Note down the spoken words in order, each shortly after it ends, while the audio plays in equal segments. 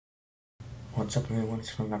What's up everyone, it's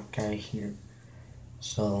Fun Guy here.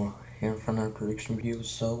 So, here for our prediction video.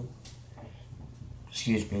 It's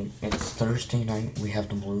Thursday night, we have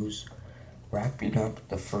the Blues wrapping up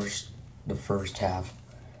the first half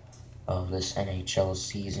of this NHL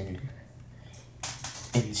season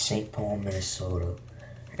in St. Paul, Minnesota,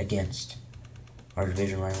 against our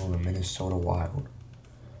division rival, the Minnesota Wild.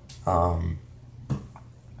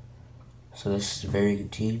 So this is a very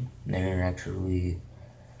good team. They're actually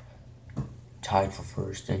tied for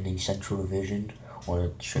first in the Central Division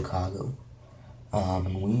with Chicago.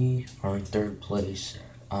 And we are in third place.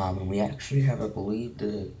 And we actually have, I believe,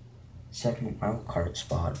 the second wild card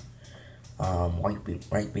spot.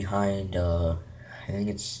 Right behind, I think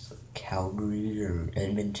it's Calgary or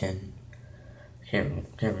Edmonton. Can't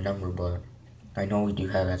remember, but I know we do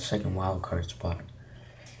have that second wild card spot.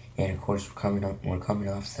 And of course, we're coming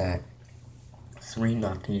off that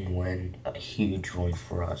 3-0 win, a huge win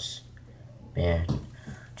for us. Man,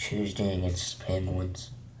 Tuesday against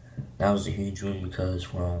Penguins. That was a huge win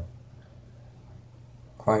because, well,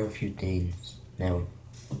 quite a few things now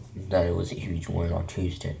that it was a huge win on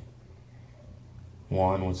Tuesday.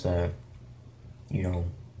 One was that,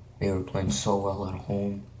 they were playing so well at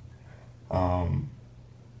home. And,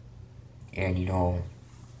 of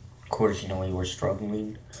course, we were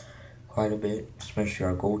struggling quite a bit, especially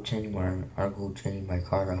our goaltending. Our goaltending by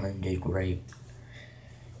Carter Hunt did great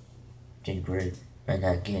in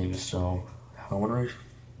that game. So I wonder if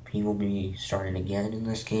he will be starting again in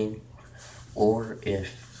this game, or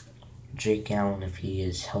if Jake Allen, if he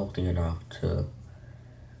is healthy enough to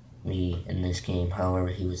be in this game. However,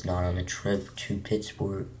 he was not on the trip to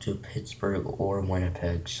Pittsburgh or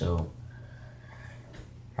Winnipeg, so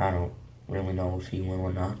I don't really know if he will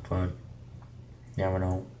or not, but never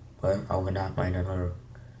know. But I would not mind another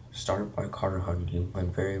start by Carter Hunt. He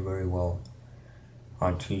went very, very well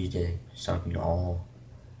on Tuesday, stopping all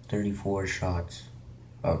 34 shots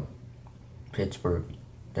of Pittsburgh,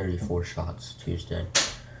 34 shots Tuesday.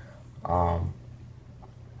 But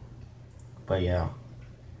yeah.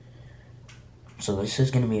 So this is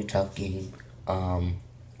gonna be a tough game.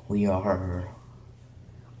 We are,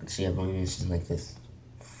 I believe this is like the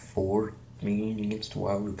fourth meeting against the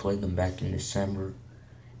Wild. We played them back in December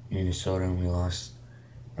in Minnesota, and we lost,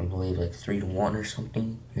 I believe, like 3-1 or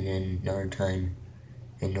something. And then another time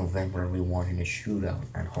in November, we won in a shootout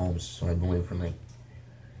at home. So I believe we're like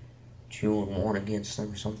 2-1 against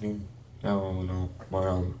them or something. I don't know,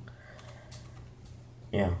 but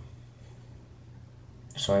yeah.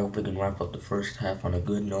 So I hope we can wrap up the first half on a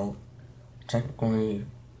good note. Technically,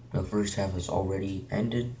 the first half has already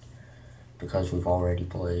ended because we've already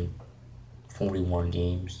played 41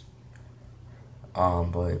 games.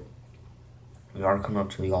 But we are coming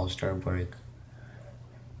up to the All-Star break.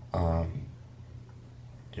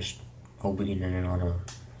 Just hope we can end it on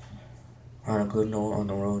a good note on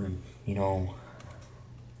the road, and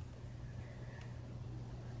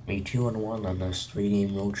be 2-1 on this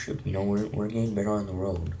 3-game road trip. We're getting better on the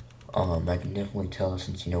road. I can definitely tell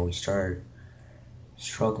since we started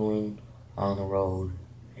struggling on the road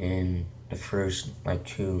in the first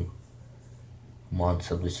 2 months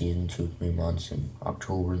of the season, 2-3 months in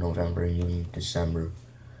October, November, and even December.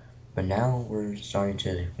 But now we're starting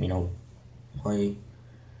to play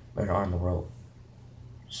better on the road.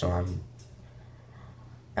 So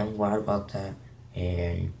I'm glad about that,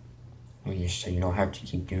 and we just have to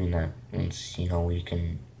keep doing that once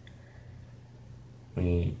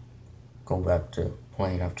we go back to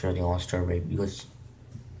playing after the All-Star break, because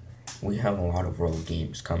we have a lot of road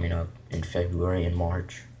games coming up in February and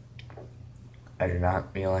March. I did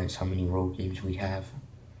not realize how many road games we have.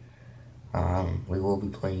 We will be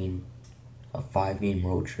playing a 5-game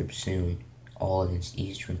road trip soon, all against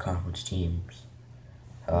Eastern Conference teams.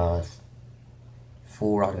 4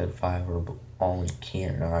 out of the 5 are all in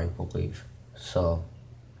Canada, I believe. So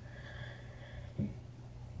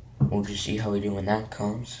we'll just see how we do when that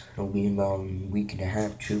comes. It'll be about a week and a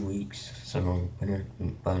half, 2 weeks. So,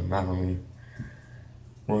 but I'm not really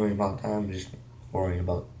worried about that. I'm just worried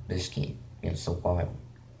about this game against the Wild.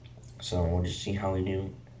 So we'll just see how we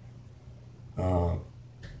do.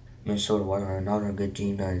 Minnesota Wild are another good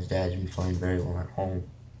team that his dad's been playing very well at home.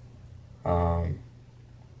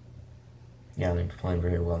 Yeah, they've been playing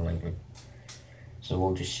very well lately. So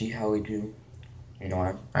we'll just see how we do. I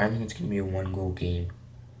think it's going to be a 1-goal game.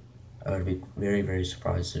 I would be very, very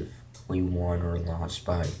surprised if we won or lost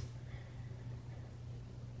by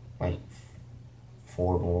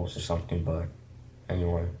 4 goals or something. But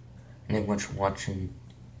anyway, thank you much for watching.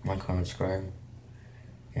 Like, comment, subscribe.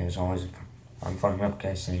 And as always, I'm Fun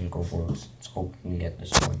Guy saying go Blues. Let's hope we can get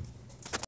this one.